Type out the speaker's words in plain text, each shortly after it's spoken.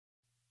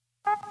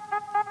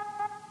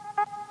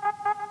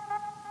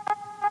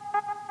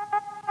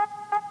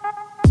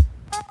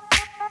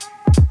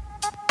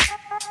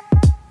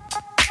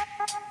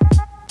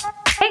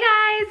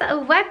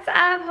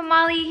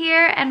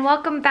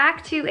welcome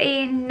back to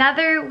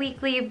another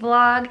weekly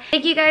vlog.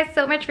 Thank you guys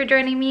so much for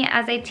joining me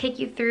as I take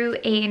you through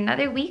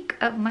another week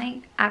of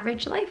my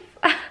average life.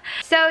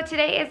 So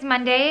today is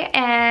Monday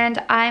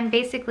and I'm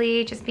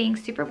basically just being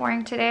super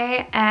boring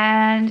today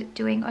and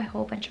doing a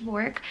whole bunch of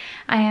work.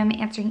 I am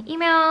answering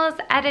emails,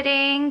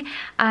 editing.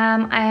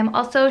 I am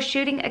also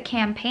shooting a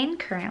campaign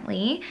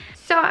currently.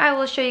 So I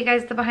will show you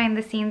guys the behind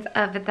the scenes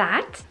of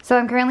that. So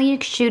I'm currently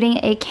shooting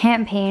a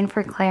campaign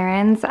for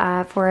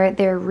Clarins for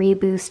their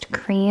Reboost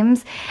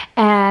creams.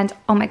 And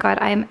oh my God,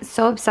 I'm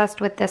so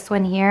obsessed with this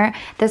one here.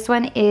 This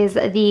one is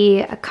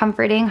the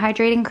Comforting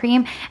Hydrating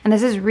Cream. And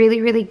this is really,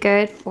 really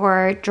good for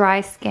dry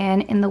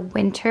skin in the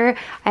winter.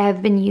 I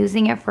have been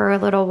using it for a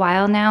little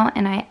while now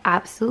and I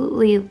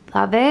absolutely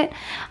love it.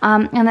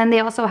 And then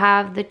they also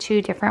have the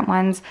two different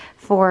ones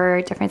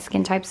for different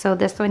skin types. So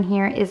this one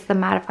here is the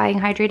mattifying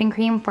hydrating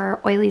cream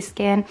for oily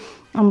skin,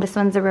 and this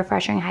one's a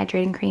refreshing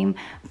hydrating cream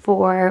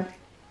for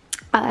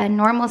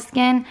normal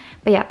skin.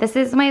 But yeah, this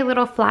is my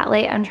little flat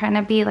lay. I'm trying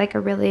to be like a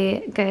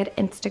really good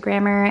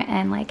Instagrammer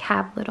and like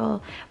have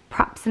little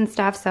props and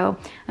stuff. So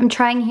I'm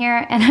trying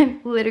here and I'm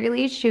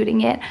literally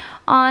shooting it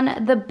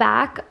on the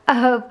back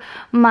of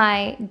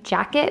my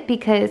jacket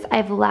because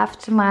I've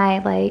left my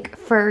like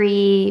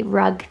furry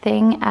rug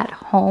thing at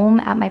home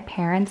at my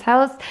parents'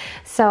 house.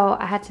 So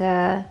I had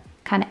to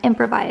kind of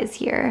improvise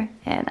here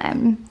and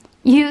I'm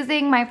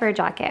using my fur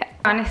jacket.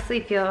 I honestly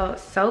feel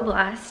so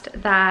blessed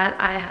that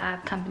I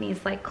have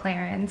companies like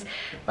Clarins,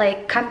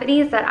 like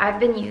companies that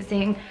I've been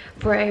using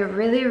for a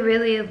really,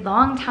 really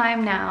long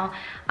time now,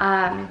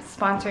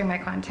 sponsoring my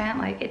content.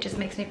 Like, it just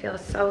makes me feel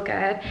so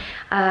good,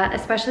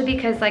 especially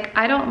because like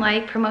I don't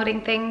like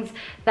promoting things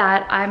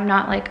that I'm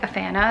not like a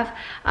fan of.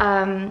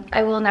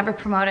 I will never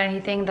promote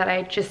anything that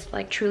I just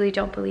like truly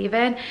don't believe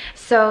in.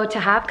 So to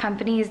have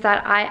companies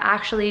that I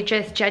actually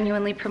just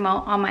genuinely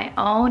promote on my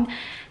own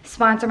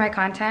sponsor my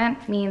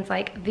content means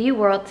like the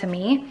world to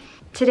me.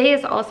 Today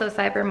is also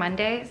Cyber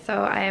Monday, so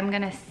I am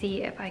gonna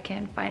see if I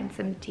can find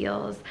some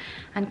deals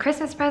on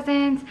Christmas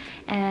presents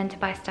and to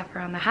buy stuff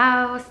around the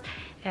house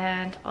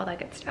and all that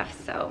good stuff.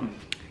 So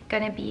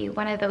gonna be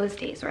one of those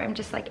days where I'm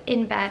just like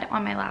in bed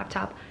on my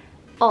laptop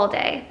all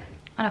day.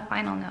 On a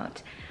final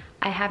note,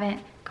 I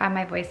haven't got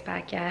my voice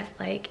back yet.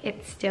 Like,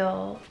 it's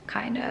still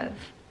kind of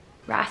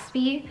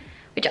raspy,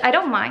 which I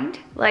don't mind.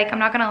 Like, I'm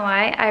not gonna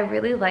lie, I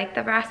really like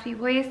the raspy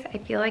voice. I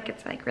feel like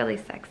it's like really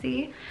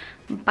sexy,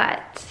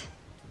 but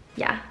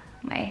yeah,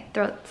 my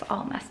throat's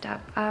all messed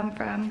up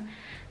from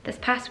this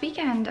past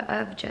weekend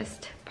of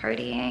just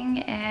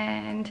partying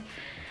and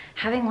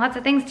having lots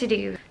of things to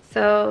do.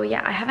 So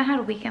yeah, I haven't had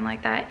a weekend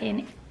like that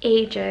in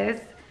ages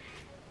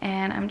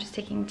and I'm just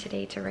taking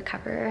today to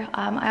recover.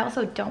 I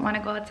also don't want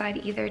to go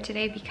outside either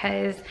today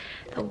because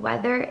the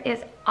weather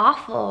is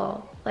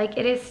awful. Like,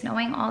 it is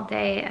snowing all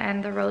day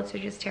and the roads are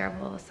just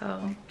terrible.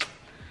 So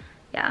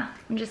yeah,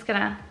 I'm just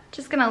gonna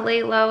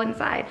lay low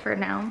inside for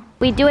now.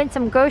 We doing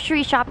some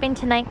grocery shopping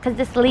tonight because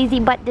this lazy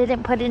butt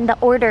didn't put in the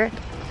order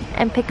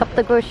and pick up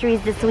the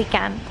groceries this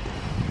weekend,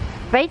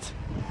 right?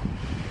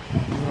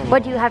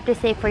 What do you have to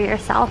say for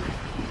yourself?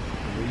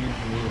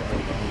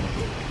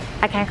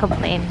 I can't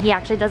complain. He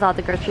actually does all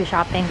the grocery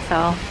shopping,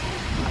 so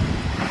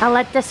I'll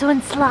let this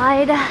one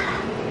slide.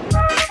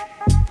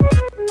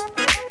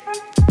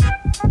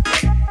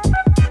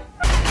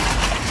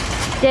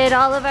 Did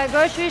all of our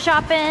grocery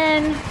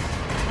shopping.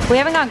 We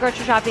haven't gone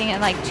grocery shopping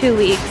in like 2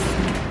 weeks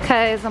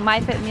because My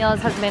Fit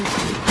Meals has been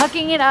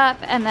hooking it up,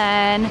 and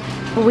then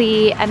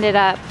we ended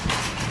up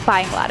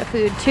buying a lot of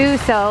food too.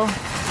 So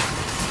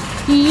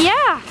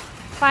yeah,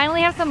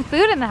 finally have some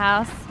food in the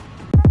house.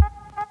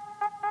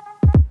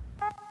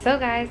 So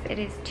guys, it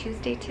is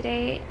Tuesday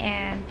today,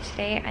 and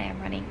today I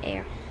am running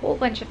a whole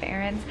bunch of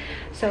errands.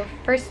 So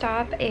first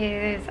off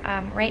is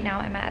right now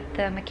I'm at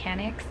the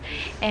mechanics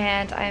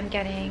and I'm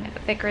getting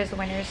Vickers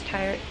winter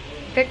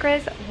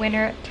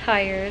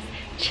tires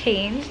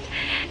changed,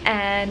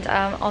 and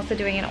also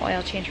doing an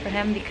oil change for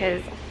him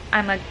because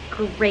I'm a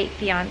great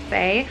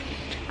fiance.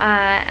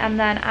 And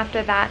then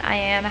after that I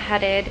am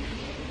headed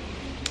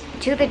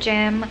to the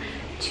gym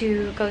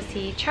to go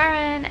see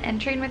Charan and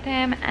train with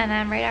him, and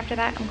then right after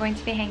that I'm going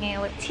to be hanging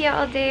out with Tia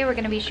all day. We're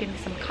going to be shooting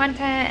some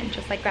content and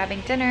just like grabbing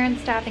dinner and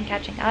stuff and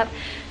catching up.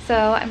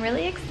 So I'm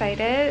really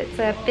excited. It's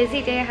a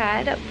busy day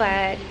ahead,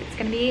 but it's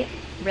going to be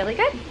really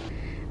good.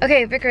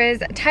 Okay, Vickers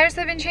tires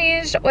have been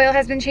changed, oil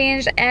has been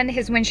changed, and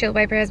his windshield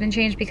wiper has been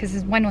changed because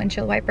his one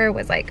windshield wiper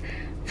was like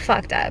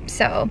fucked up.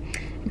 So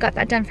got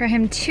that done for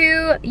him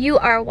too. You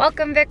are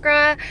welcome,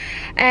 Vikra.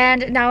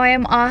 And now I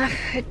am off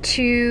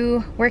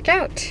to work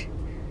out.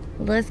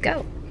 Let's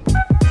go.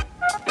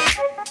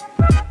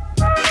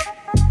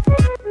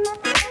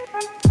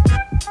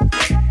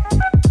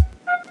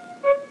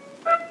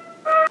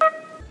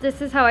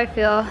 This is how I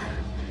feel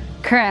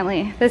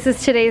currently. This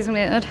is today's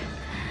mood.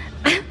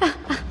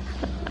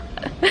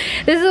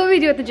 This is what we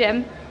do at the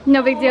gym.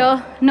 No big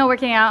deal, no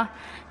working out,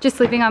 just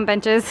sleeping on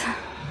benches.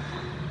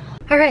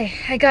 All right,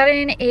 I got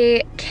in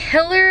a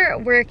killer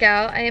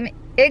workout. I am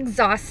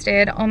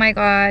exhausted, oh my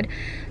God.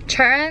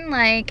 Churn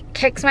like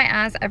kicks my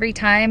ass every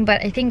time,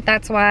 but I think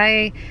that's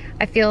why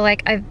I feel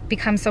like I've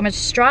become so much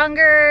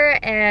stronger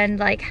and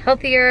like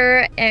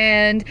healthier,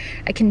 and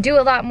I can do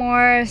a lot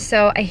more.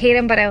 So I hate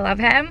him, but I love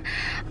him.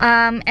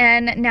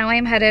 And now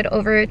I'm headed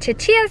over to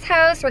Tia's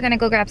house. We're gonna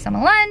go grab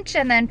some lunch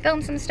and then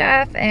film some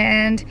stuff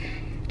and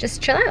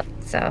just chill out.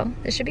 So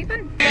this should be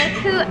fun. Look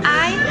who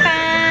I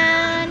found.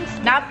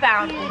 Not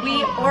found,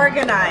 we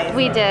organized.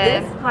 We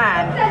did. This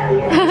plan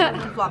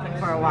has been flopping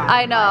for a while.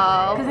 I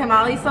know. Because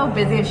Himali's so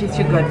busy and she's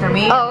too good for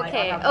me. Oh,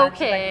 okay,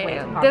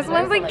 okay. This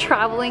one's like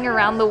traveling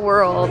around the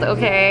world,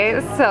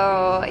 okay?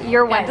 So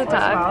you're one to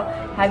talk.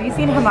 Have you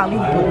seen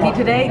Himali's booty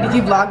today? Did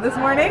you vlog this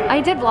morning? I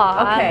did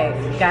vlog. Okay,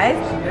 guys,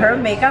 her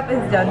makeup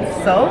is done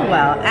so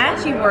well, and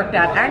she worked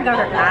out and got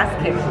her ass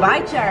kicked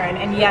by Sharon,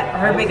 and yet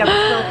her makeup is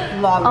still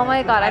flawless. Oh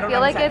my god, I feel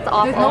like it's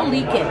awful. There's no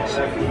leakage.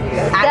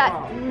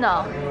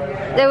 No,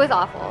 it was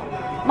awful.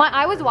 My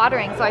eye was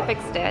watering, so I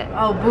fixed it.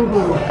 Oh,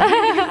 boo-hoo.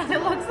 You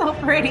still look so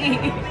pretty.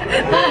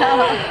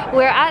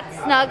 We're at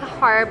Snug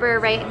Harbor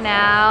right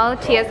now,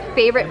 Tia's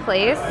favorite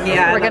place.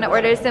 Yeah. We're gonna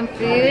order some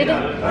food,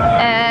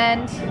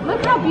 and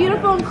look how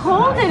beautiful and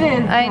cold it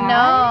is. I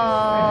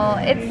know.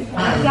 It's.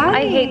 Yummy.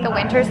 I hate the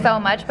winter so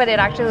much, but it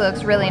actually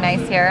looks really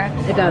nice here.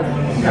 It does.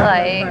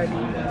 Like,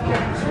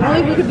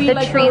 only we could be the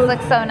like trees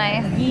look so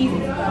nice.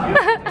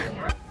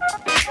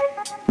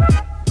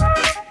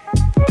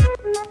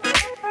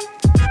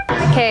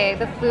 Okay,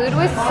 the food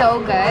was so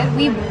good.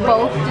 We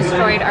both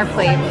destroyed our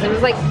plates. There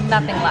was like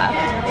nothing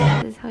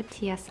left. This is how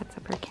Tia sets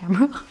up her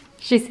camera.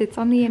 She sits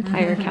on the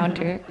entire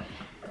counter.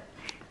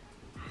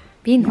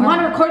 Be normal. You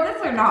want to record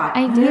this or not?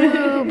 I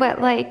do,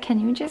 but like,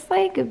 can you just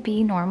like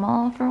be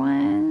normal for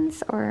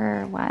once,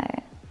 or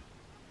what?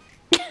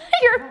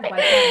 Your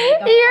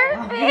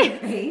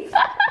face.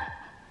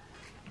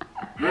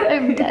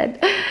 I'm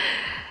dead.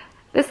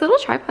 This little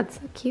tripod's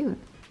so cute.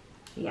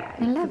 Yeah,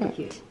 I love it.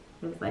 Cute.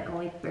 It was like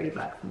only 30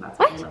 bucks, and that's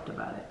what I loved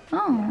about it.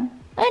 Oh,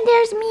 and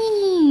there's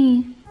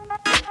me.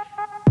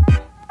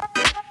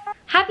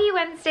 Happy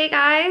Wednesday,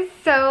 guys.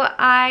 So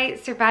I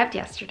survived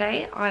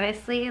yesterday.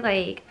 Honestly,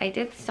 like I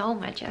did so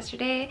much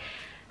yesterday.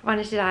 I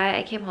wanted to die.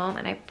 I came home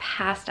and I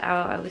passed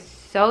out. I was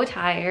so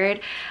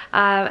tired.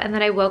 And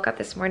then I woke up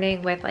this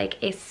morning with like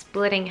a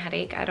splitting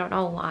headache. I don't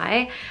know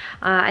why.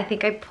 I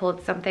think I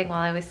pulled something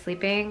while I was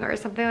sleeping or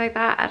something like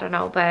that. I don't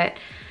know, but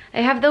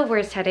I have the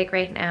worst headache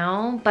right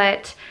now.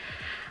 But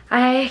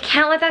I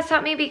can't let that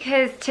stop me,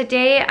 because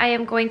today I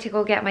am going to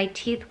go get my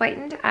teeth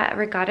whitened at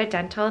Regatta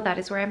Dental. That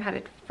is where I'm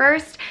headed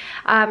first.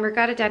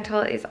 Regatta Dental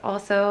is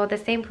also the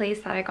same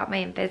place that I got my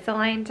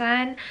Invisalign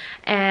done,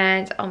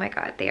 and oh my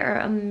god, they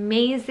are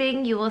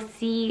amazing. You will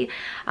see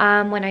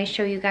when I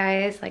show you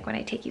guys, like when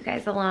I take you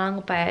guys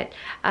along, but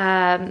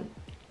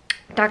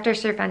Dr.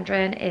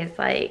 Survendran is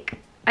like,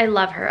 I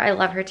love her. I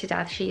love her to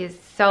death. She is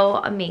so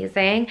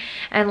amazing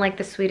and like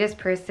the sweetest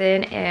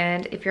person.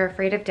 And if you're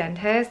afraid of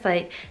dentists,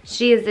 like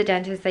she is the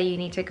dentist that you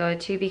need to go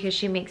to, because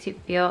she makes you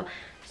feel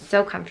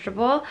so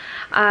comfortable.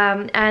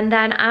 And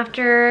then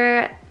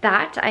after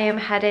that, I am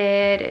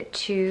headed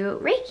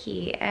to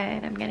Reiki,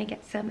 and I'm gonna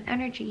get some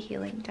energy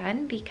healing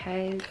done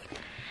because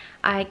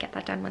I get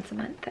that done once a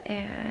month.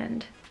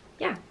 And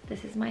yeah,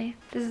 this is my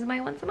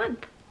once a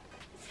month.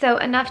 So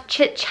enough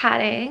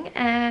chit-chatting,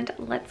 and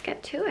let's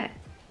get to it.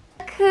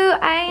 Who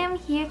I am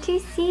here to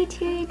see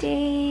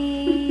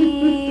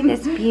today,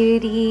 this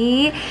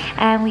beauty,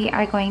 and we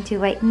are going to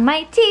whiten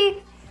my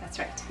teeth. That's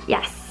right.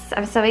 Yes,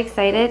 I'm so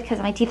excited because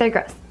my teeth are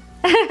gross.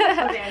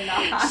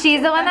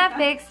 She's the one that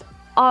fixed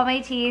all my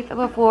teeth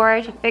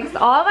before. She fixed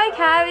all my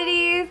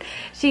cavities.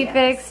 She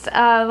fixed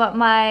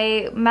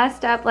my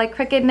messed up like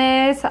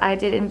crookedness. I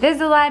did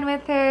Invisalign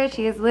with her.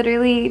 She is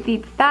literally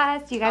the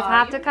best. You guys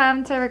have to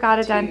come to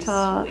Regatta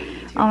Dental.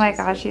 Oh my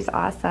gosh, she's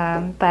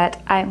awesome.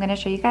 But I'm gonna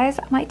show you guys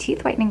my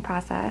teeth whitening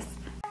process.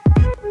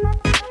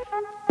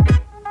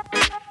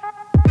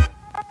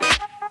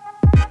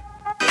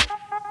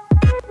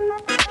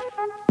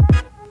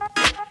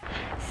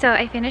 So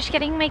I finished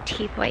getting my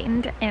teeth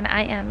whitened, and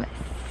I am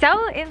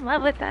so in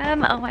love with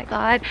them. Oh my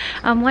god.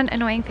 One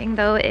annoying thing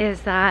though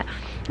is that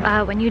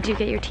when you do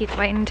get your teeth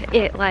whitened,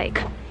 it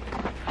like,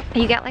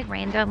 you get like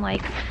random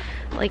like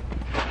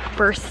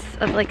bursts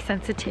of like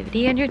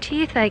sensitivity in your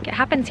teeth. Like it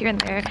happens here and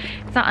there.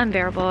 It's not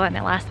unbearable, and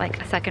it lasts like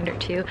a second or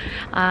two.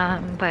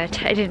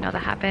 But I didn't know that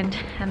happened,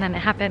 and then it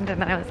happened,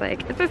 and then I was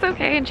like, is this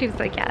okay? And she was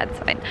like, yeah, it's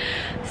fine.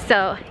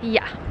 So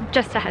yeah,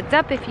 just a heads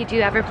up if you do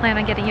ever plan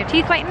on getting your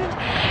teeth whitened.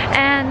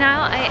 And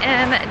now I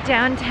am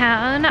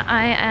downtown.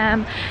 I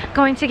am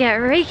going to get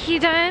Reiki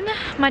done,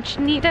 much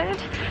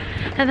needed,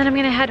 and then I'm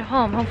gonna head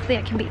home. Hopefully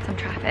I can beat some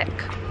traffic.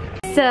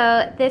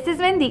 So this is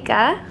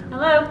Mandika.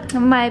 Hello.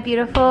 My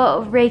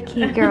beautiful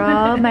Reiki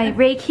girl, my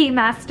Reiki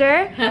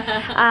master.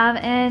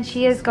 And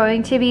she is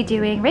going to be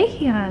doing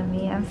Reiki on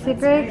me. I'm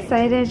super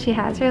excited. She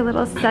has her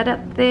little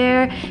setup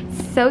there.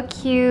 It's so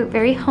cute,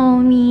 very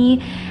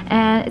homey,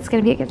 and it's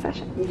gonna be a good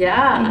session.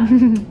 Yeah.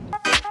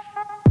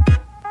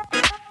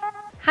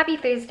 Happy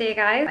Thursday,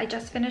 guys. I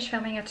just finished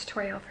filming a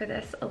tutorial for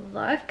this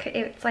look.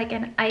 It's like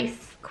an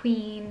ice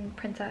queen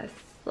princess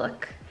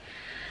look.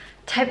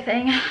 type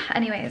thing.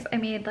 Anyways, I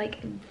made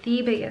like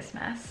the biggest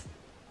mess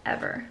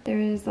ever. There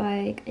is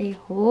like a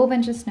whole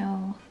bunch of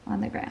snow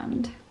on the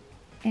ground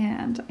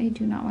and I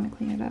do not want to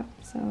clean it up,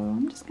 so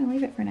I'm just gonna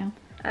leave it for now.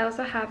 I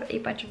also have a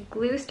bunch of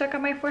glue stuck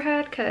on my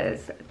forehead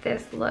because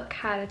this look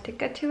had a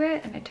tika to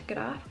it and I took it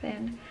off,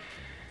 and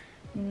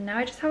now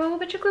I just have a whole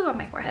bunch of glue on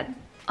my forehead.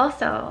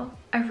 Also,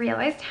 I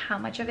realized how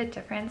much of a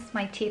difference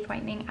my teeth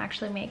whitening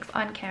actually makes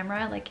on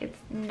camera. Like, it's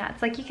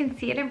nuts. Like, you can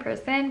see it in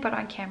person, but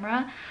on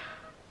camera,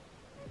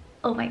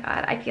 oh my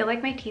god, I feel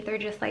like my teeth are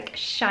just like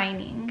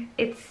shining.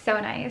 It's so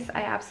nice.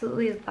 I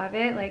absolutely love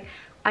it. Like,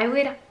 I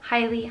would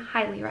highly,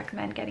 highly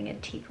recommend getting a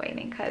teeth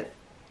whitening because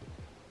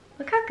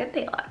look how good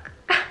they look.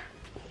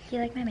 You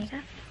like my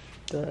makeup?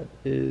 That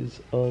is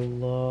a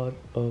lot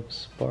of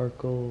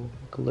sparkle,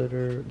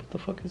 glitter. What the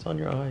fuck is on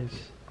your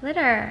eyes?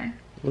 Glitter.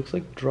 Looks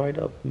like dried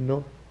up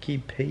milky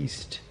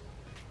paste.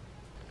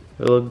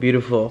 They look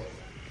beautiful.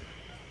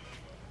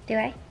 Do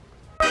I?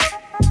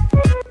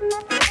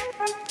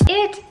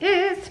 It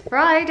is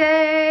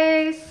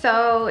Friday,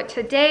 so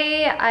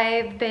today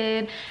I've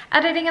been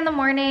editing in the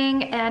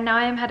morning and now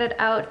I'm headed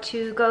out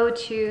to go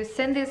to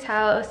Sindhu's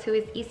house, who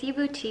is EC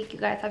Boutique. You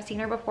guys have seen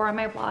her before on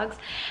my vlogs.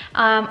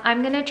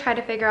 I'm gonna try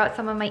to figure out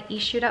some of my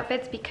e-shoot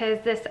outfits because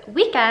this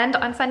weekend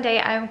on Sunday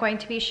I'm going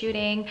to be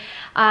shooting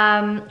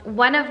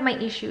one of my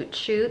e-shoot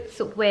shoots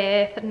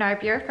with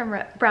Narbier from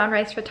Brown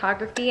Rice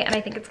Photography, and I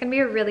think it's gonna be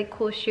a really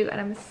cool shoot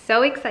and I'm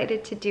so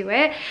excited to do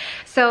it.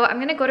 So I'm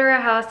gonna go to her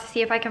house to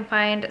see if I can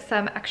find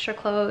some extra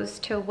clothes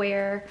to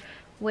wear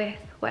with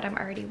what I'm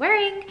already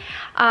wearing.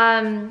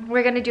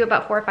 We're gonna do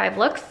about 4 or 5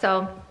 looks,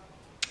 so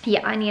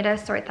yeah, I need to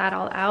sort that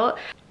all out.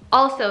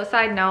 Also,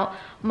 side note,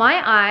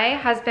 my eye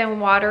has been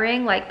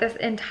watering like this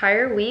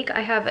entire week.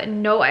 I have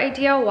no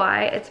idea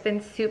why. It's been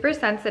super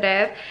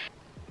sensitive.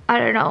 I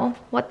don't know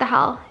what the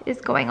hell is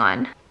going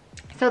on.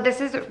 So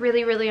this is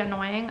really, really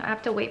annoying. I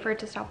have to wait for it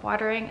to stop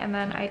watering, and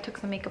then I took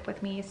some makeup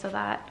with me so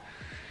that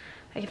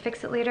I can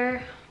fix it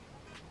later.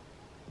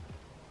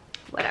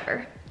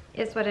 Whatever,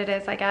 is what it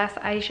is, I guess.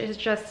 I should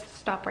just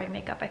stop wearing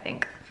makeup, I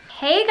think.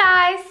 Hey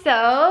guys,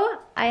 so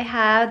I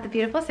have the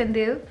beautiful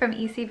Sindhu from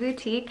EC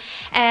Boutique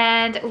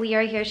and we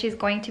are here. She's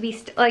going to be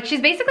she's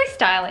basically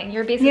styling.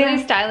 You're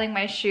basically styling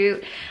my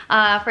shoot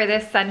for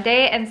this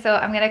Sunday, and so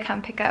I'm gonna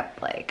come pick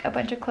up like a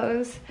bunch of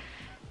clothes.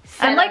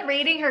 I'm like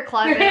raiding her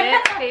closet,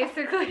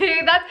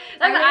 basically. That's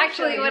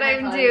actually what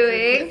I'm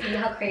doing. See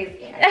how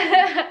crazy I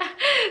am.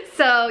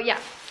 So yeah,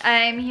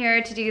 I'm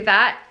here to do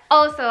that.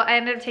 Also, I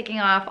ended up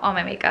taking off all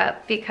my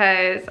makeup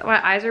because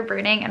my eyes are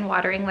burning and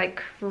watering like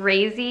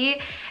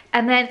crazy.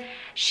 And then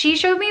she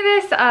showed me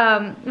this,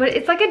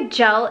 it's like a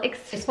gel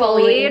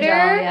exfoliator.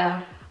 Gel,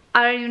 yeah.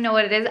 I don't even know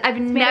what it is. I've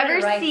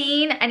never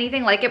seen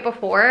anything like it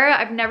before.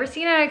 I've never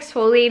seen an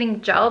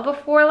exfoliating gel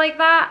before like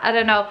that. I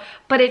don't know.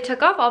 But it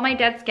took off all my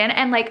dead skin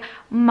and like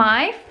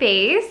my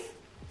face,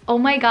 oh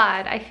my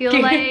god, I feel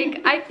like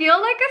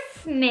a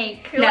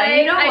snake. Yeah, like,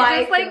 you know why I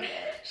just like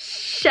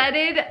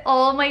shedded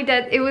all my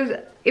dead.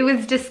 It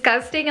was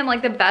disgusting and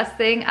like the best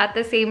thing at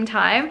the same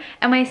time,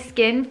 and my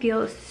skin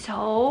feels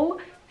so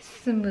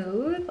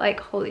smooth, like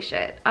holy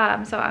shit.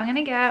 So I'm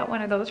gonna get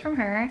one of those from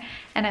her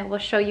and I will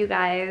show you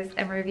guys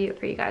and review it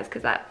for you guys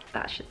because that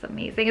shit's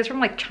amazing. It's from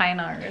like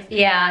China or something.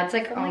 Yeah, it's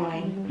like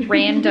online.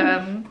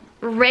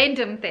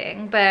 random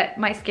thing, but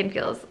my skin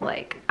feels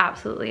like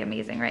absolutely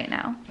amazing right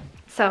now.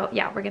 So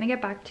yeah, we're gonna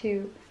get back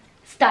to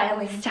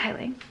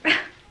styling.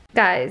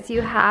 Guys,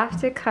 you have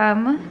to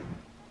come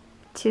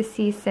to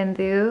see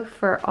Sindhu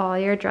for all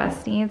your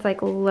dress needs.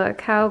 Like, look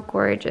how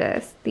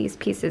gorgeous these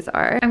pieces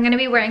are. I'm gonna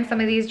be wearing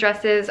some of these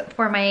dresses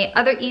for my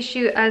other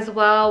e-shoot as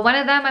well. One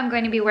of them I'm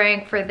going to be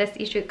wearing for this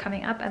e-shoot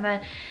coming up, and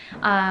then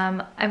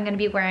I'm gonna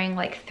be wearing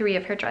like 3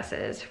 of her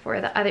dresses for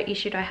the other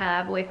e-shoot I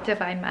have with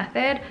Divine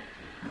Method.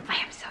 I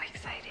am so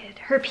excited.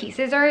 Her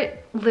pieces are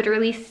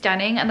literally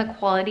stunning and the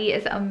quality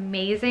is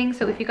amazing.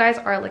 So if you guys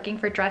are looking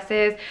for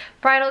dresses,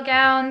 bridal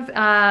gowns,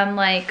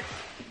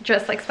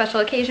 just like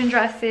special occasion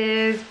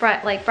dresses,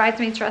 like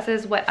bridesmaids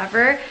dresses,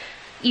 whatever,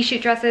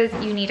 e-shoot dresses,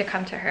 you need to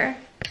come to her.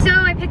 So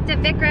I picked up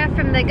Vikra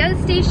from the GO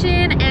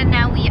station and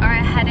now we are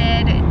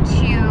headed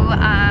to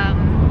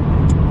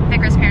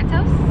Vikra's parents'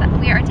 house.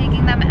 We are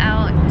taking them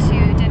out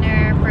to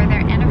dinner for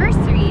their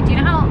anniversary. Do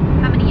you know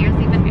how many years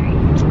they've been married?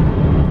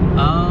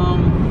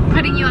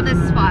 Putting you on the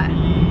spot.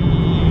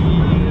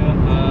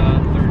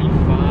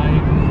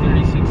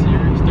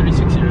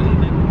 36 years, I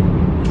think.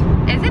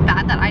 Is it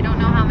bad that I don't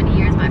know how many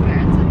years my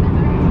parents have been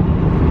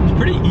married? It's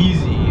pretty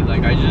easy.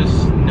 Like, I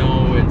just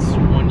know it's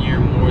 1 year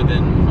more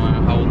than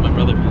how old my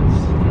brother is.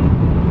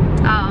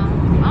 Oh.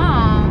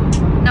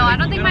 No, I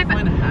don't think my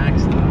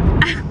hacks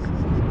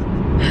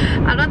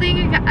I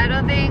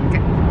don't think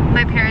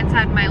my parents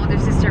had my older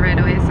sister right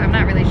away, so I'm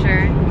not really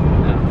sure.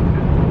 Yeah.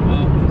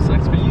 Well,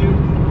 sucks for you.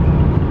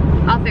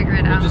 I'll figure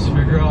it out. Just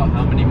figure out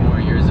how many more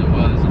years it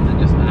was and then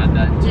just add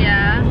that to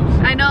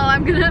I know,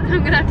 I'm gonna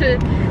have to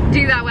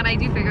do that when I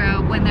do figure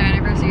out when their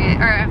anniversary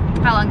or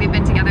how long they've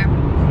been together.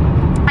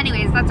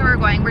 Anyways, that's where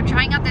we're going. We're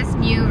trying out this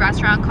new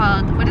restaurant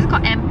called, what is it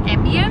called?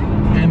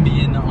 Ambien?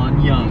 Ambien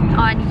on Young.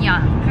 On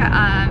Young.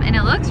 And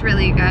it looks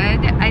really good.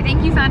 I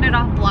think you found it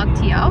off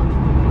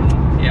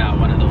BlogTO. Yeah,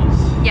 one of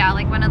those. Yeah,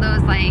 like one of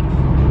those like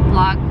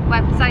blog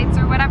websites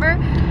or whatever.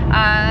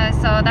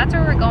 So that's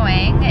where we're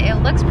going.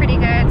 It looks pretty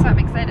good, so I'm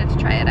excited to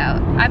try it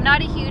out. I'm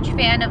not a huge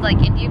fan of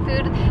like Indian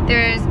food.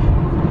 There's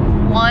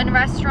one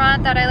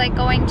restaurant that I like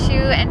going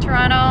to in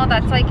Toronto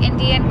that's like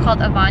Indian called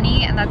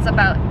Avani, and that's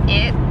about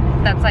it.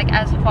 That's like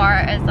as far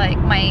as like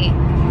my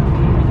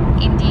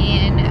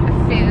Indian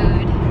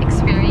food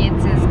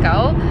experiences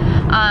go.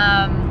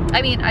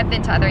 I mean, I've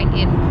been to other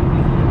Indian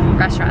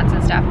restaurants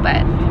and stuff, but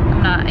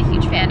I'm not a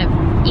huge fan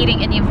of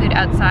eating Indian food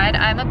outside.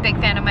 I'm a big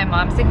fan of my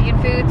mom's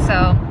Indian food,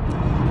 so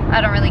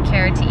I don't really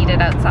care to eat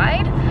it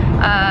outside.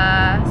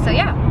 So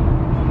yeah,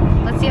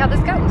 let's see how this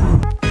goes.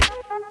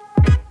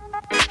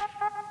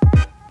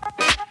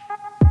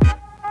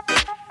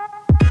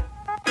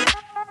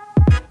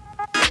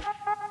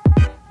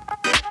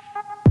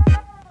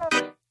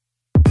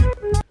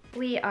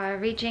 We are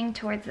reaching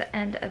towards the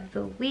end of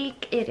the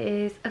week. It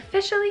is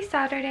officially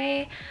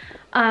Saturday.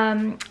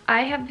 I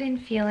have been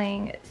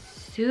feeling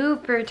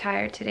super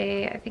tired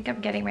today. I think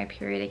I'm getting my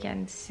period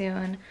again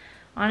soon.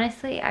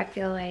 Honestly, I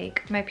feel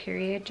like my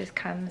period just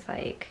comes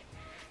like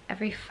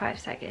every 5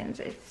 seconds.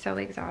 It's so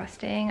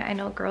exhausting. I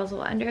know girls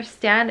will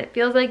understand. It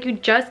feels like you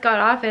just got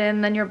off it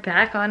and then you're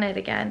back on it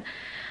again.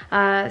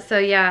 So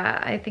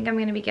yeah, I think I'm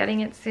gonna be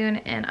getting it soon,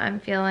 and I'm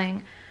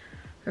feeling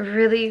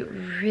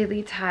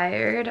really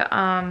tired.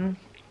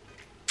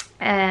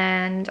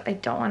 And I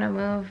don't want to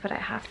move, but I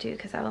have to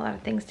because I have a lot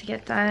of things to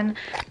get done.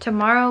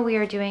 Tomorrow we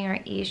are doing our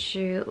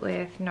e-shoot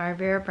with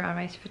Narvir Brown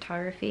Rice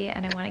Photography,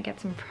 and I want to get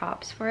some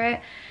props for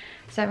it.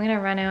 So I'm gonna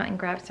run out and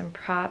grab some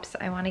props.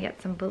 I want to get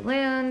some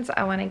balloons.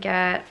 I want to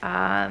get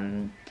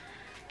some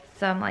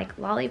like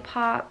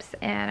lollipops,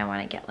 and I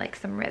want to get like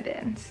some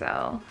ribbon.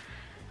 So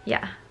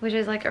yeah, which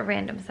is like a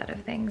random set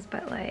of things,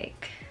 but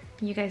like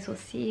you guys will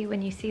see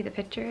when you see the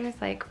pictures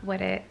like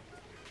what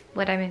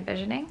I'm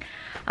envisioning.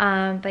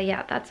 But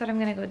yeah, that's what I'm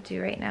gonna go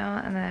do right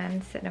now, and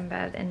then sit in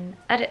bed and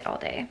edit all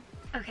day.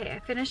 Okay, I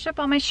finished up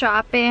all my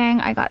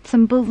shopping. I got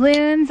some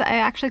balloons. I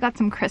actually got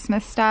some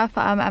Christmas stuff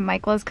at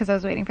Michael's because I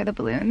was waiting for the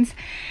balloons,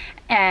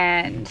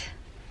 and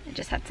I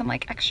just had some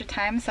like extra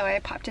time, so I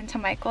popped into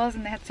Michael's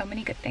and they had so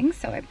many good things,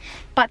 so I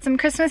bought some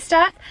Christmas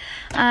stuff.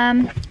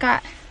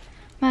 Got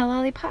my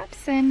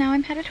lollipops, and now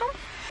I'm headed home.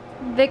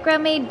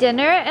 Vikram made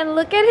dinner, and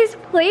look at his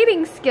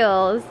plating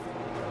skills.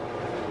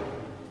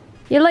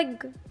 You're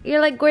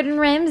like Gordon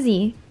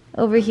Ramsay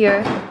over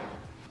here.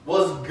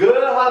 What's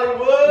good,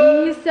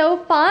 Hollywood? You're so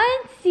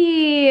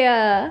fancy.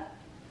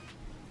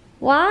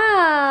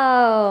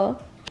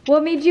 Wow.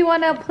 What made you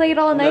want to plate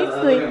all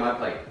nicely? Look at my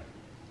plate.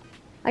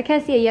 I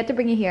can't see it. You have to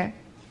bring it here.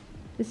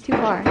 It's too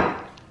far.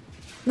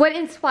 What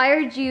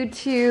inspired you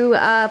to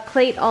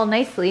plate all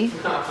nicely?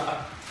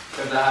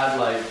 Because I had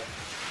like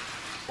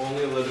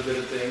only a little bit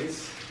of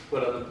things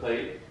put on the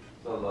plate.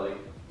 So like.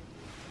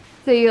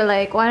 So you're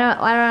like, why don't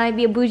I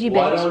be a bougie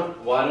bitch?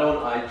 Why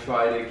don't I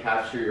try to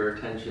capture your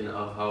attention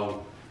of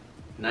how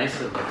nice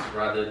it looks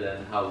rather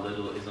than how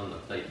little is on the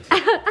plate?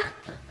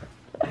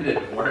 It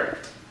didn't work.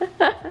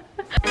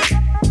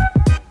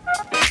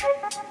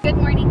 Good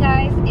morning,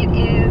 guys. It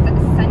is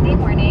Sunday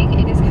morning.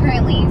 It is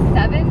currently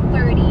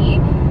 7:30.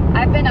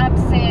 I've been up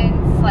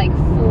since like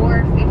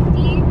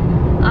 4:50,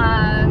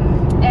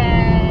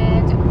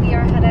 and we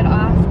are headed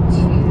off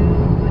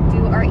to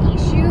do our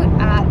e-shoot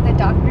at the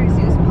Dr.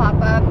 Zeus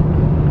pop-up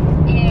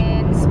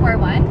in Square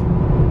One,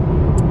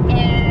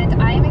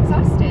 and I am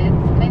exhausted.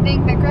 And I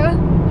think, Vikra,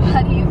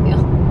 how do you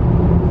feel?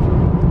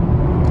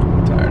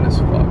 Tired as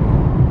fuck.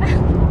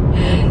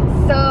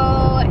 So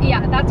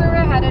yeah, that's where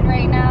we're headed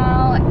right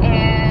now,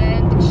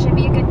 and it should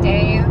be a good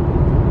day.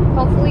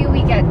 Hopefully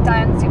we get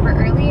done super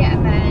early,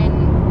 and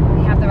then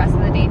we have the rest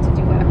of the day to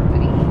do whatever we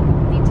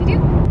need to do.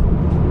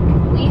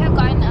 We have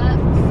gotten up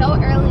so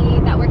early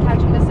that we're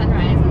catching the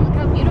sunrise, and look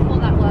how beautiful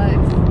that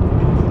looks.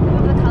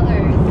 Look at the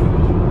colors.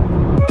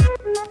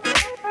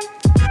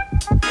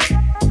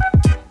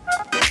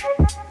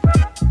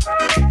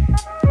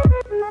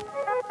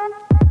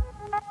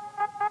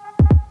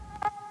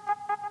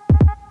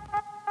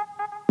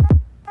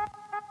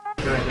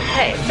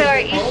 Okay, so our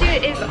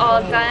e-shoot is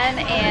all done,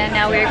 and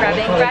now we're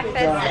grabbing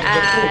breakfast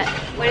at,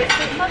 what is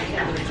this called?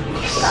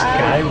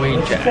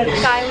 Skyway Jack.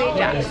 Skyway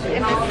Jack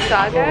in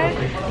Mississauga.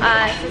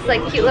 It's this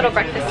like cute little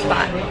breakfast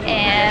spot,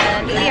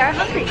 and we are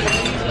hungry, so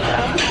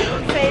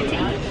excited to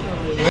eat.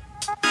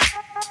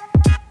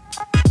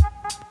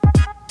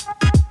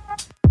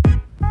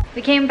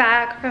 We came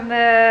back from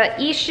the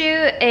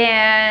e-shoot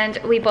and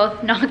we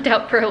both knocked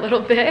out for a little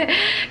bit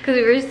because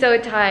we were so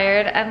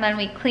tired, and then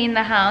we cleaned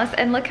the house,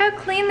 and look how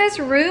clean this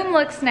room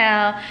looks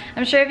now.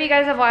 I'm sure if you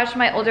guys have watched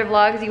my older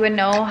vlogs, you would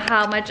know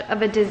how much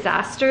of a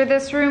disaster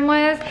this room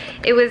was.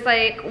 It was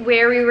like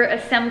where we were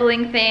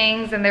assembling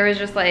things, and there was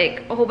just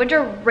like a whole bunch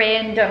of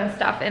random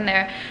stuff in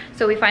there.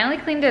 So we finally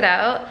cleaned it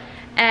out.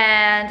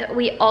 And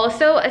we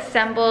also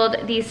assembled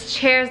these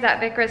chairs that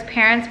Vikra's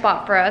parents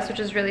bought for us, which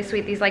is really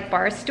sweet, these like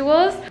bar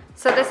stools.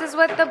 So this is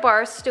what the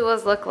bar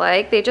stools look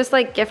like. They just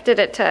like gifted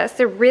it to us.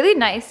 They're really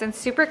nice and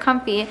super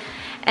comfy.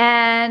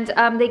 And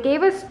they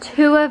gave us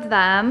 2 of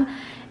them.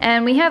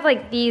 And we have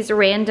like these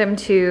random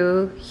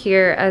 2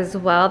 here as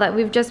well that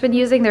we've just been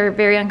using. They're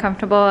very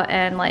uncomfortable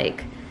and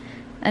like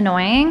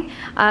annoying.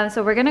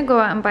 So we're gonna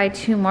go out and buy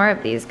 2 more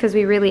of these because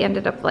we really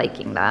ended up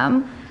liking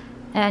them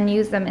and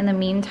use them in the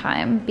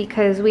meantime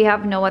because we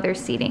have no other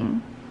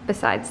seating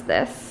besides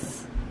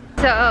this.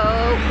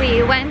 So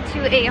we went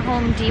to a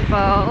Home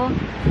Depot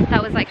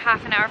that was like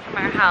half an hour from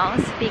our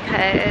house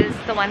because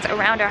the ones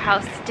around our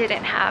house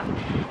didn't have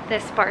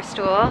this bar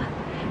stool.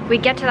 We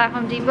get to that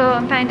Home Depot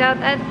and find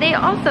out that they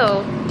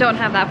also don't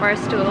have that bar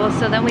stool.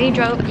 So then we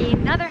drove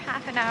another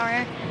half an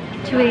hour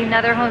to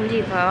another Home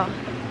Depot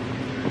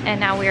and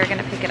now we are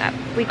gonna pick it up.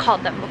 We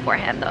called them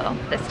beforehand though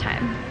this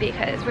time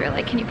because we were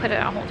like, can you put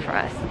it on hold for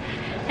us?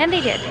 And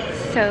they did,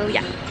 so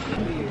yeah.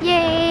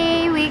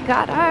 Yay, we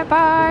got our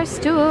bar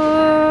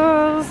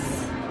stools.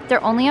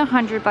 They're only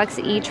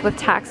 $100 each with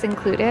tax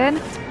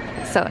included,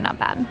 so not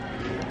bad.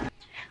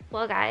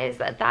 Well guys,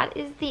 that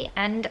is the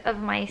end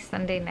of my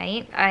Sunday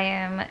night. I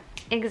am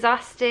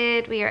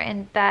exhausted. We are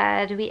in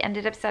bed. We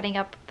ended up setting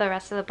up the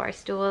rest of the bar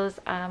stools,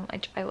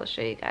 which I will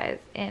show you guys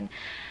in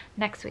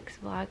next week's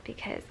vlog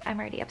because I'm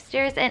already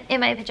upstairs and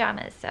in my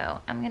pajamas, so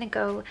I'm gonna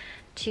go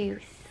to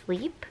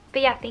sleep.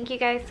 But yeah, thank you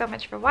guys so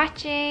much for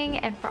watching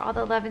and for all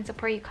the love and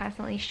support you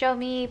constantly show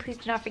me. Please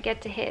do not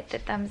forget to hit the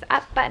thumbs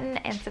up button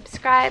and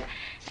subscribe,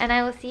 and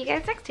I will see you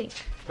guys next week.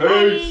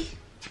 Peace.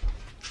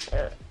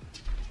 Bye.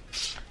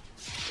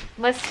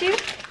 Let's do.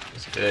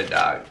 It's good,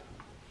 dog.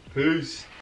 Peace.